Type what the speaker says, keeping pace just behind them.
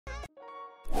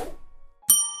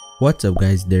What's up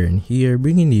guys, Deron here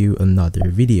bringing you another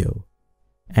video.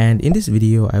 And in this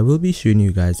video I will be showing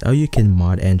you guys how you can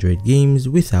mod Android games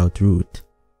without root.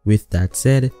 With that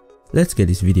said, let's get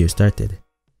this video started.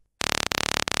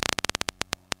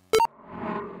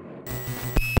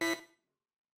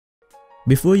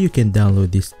 Before you can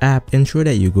download this app, ensure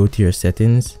that you go to your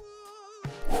settings,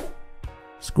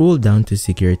 scroll down to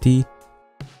security,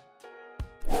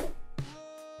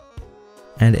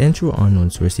 and ensure unknown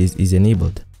sources is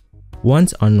enabled.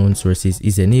 Once unknown sources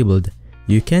is enabled,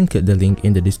 you can click the link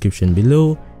in the description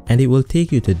below and it will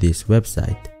take you to this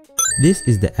website. This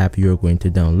is the app you are going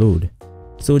to download.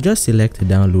 So just select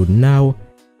download now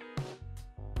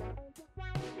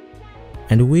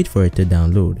and wait for it to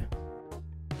download.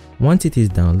 Once it is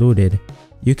downloaded,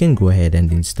 you can go ahead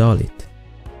and install it.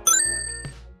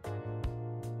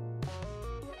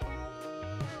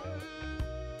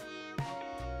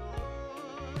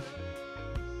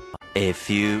 A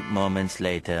few moments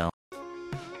later.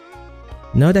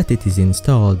 Now that it is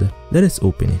installed, let us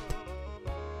open it.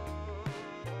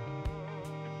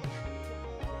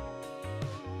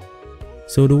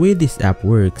 So the way this app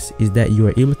works is that you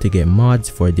are able to get mods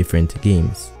for different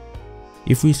games.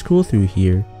 If we scroll through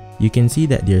here, you can see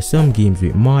that there are some games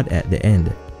with mod at the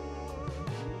end.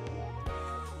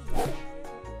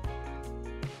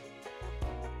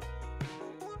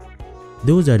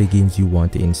 Those are the games you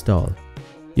want to install.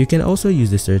 You can also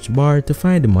use the search bar to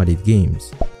find the modded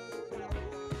games.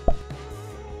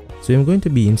 So I'm going to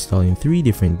be installing 3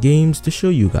 different games to show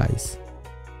you guys.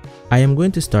 I am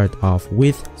going to start off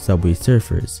with Subway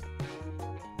Surfers.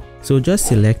 So just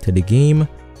select the game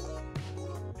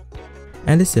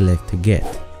and select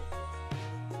Get.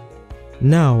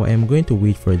 Now I am going to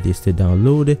wait for this to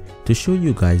download to show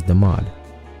you guys the mod.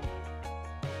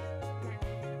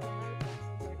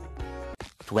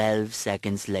 12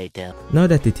 seconds later. Now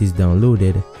that it is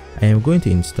downloaded, I am going to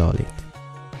install it.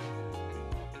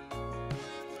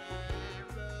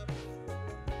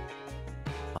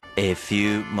 A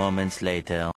few moments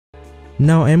later.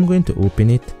 Now I am going to open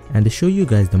it and show you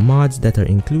guys the mods that are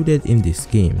included in this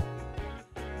game.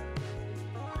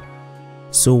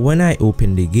 So when I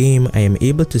open the game, I am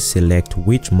able to select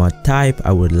which mod type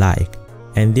I would like,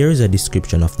 and there is a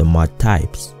description of the mod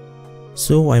types.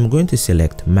 So I'm going to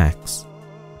select Max.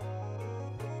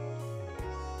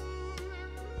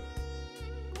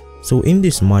 So in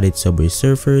this modded Subway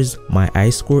Surfers, my I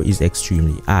score is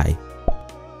extremely high.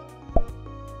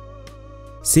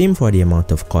 Same for the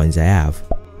amount of coins I have,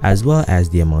 as well as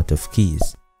the amount of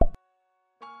keys.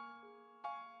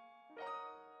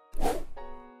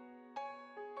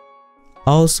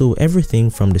 Also, everything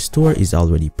from the store is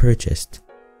already purchased.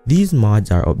 These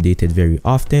mods are updated very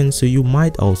often, so you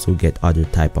might also get other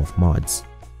type of mods.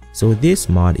 So this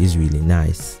mod is really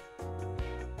nice.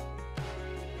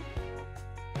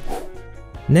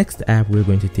 Next app we're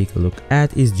going to take a look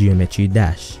at is Geometry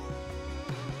Dash.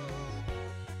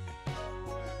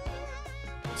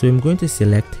 So I'm going to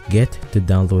select Get to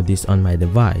download this on my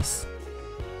device.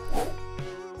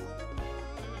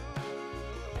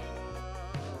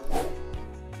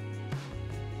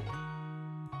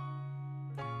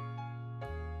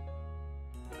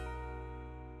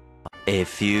 A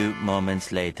few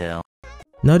moments later.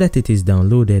 Now that it is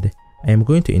downloaded, I am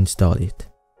going to install it.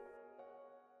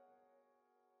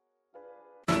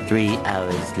 3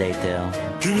 hours later.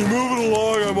 Can you move it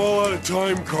along? I'm all out of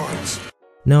time cards.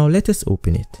 Now let us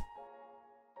open it.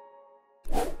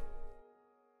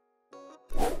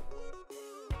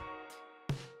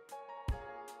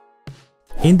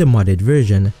 In the modded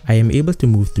version, I am able to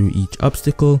move through each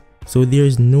obstacle, so there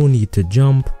is no need to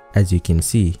jump, as you can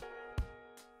see.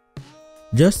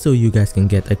 Just so you guys can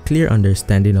get a clear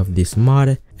understanding of this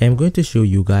mod, I am going to show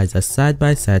you guys a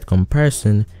side-by-side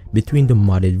comparison between the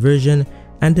modded version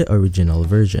and the original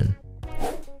version.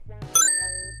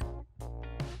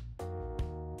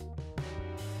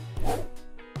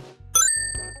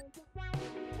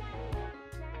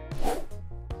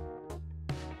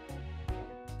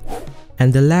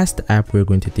 And the last app we're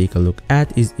going to take a look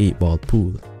at is 8-Ball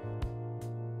Pool.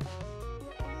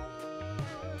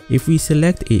 If we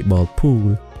select 8-Ball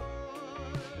Pool,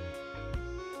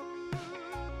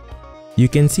 you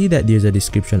can see that there's a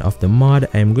description of the mod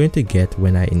I am going to get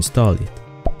when I install it.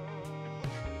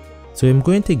 So I'm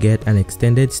going to get an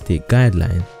extended stake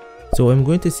guideline. So I'm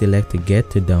going to select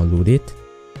Get to download it.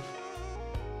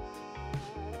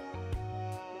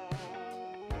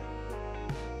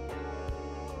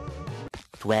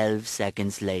 "12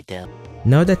 seconds later.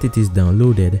 Now that it is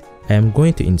downloaded, I am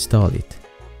going to install it.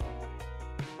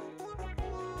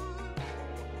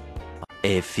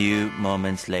 A few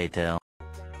moments later.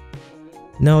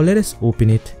 Now let us open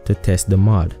it to test the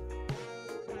mod.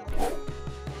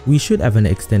 We should have an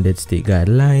extended state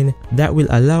guideline that will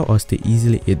allow us to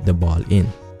easily hit the ball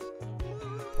in.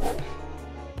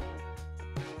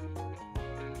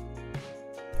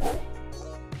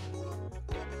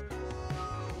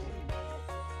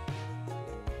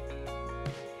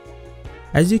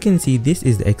 As you can see, this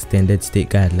is the extended state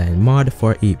guideline mod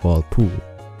for 8-ball pool.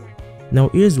 Now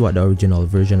here's what the original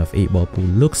version of 8-ball pool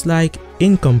looks like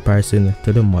in comparison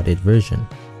to the modded version.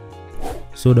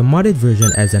 So the modded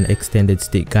version has an extended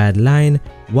state guideline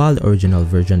while the original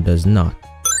version does not.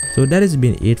 So that has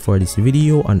been it for this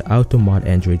video on how to mod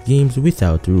Android games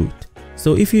without root.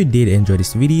 So if you did enjoy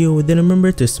this video, then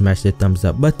remember to smash the thumbs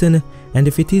up button, and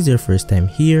if it is your first time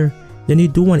here, then you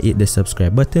do want to hit the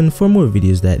subscribe button for more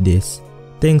videos like this.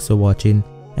 Thanks for watching,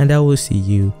 and I will see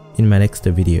you in my next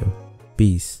video.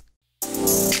 Peace.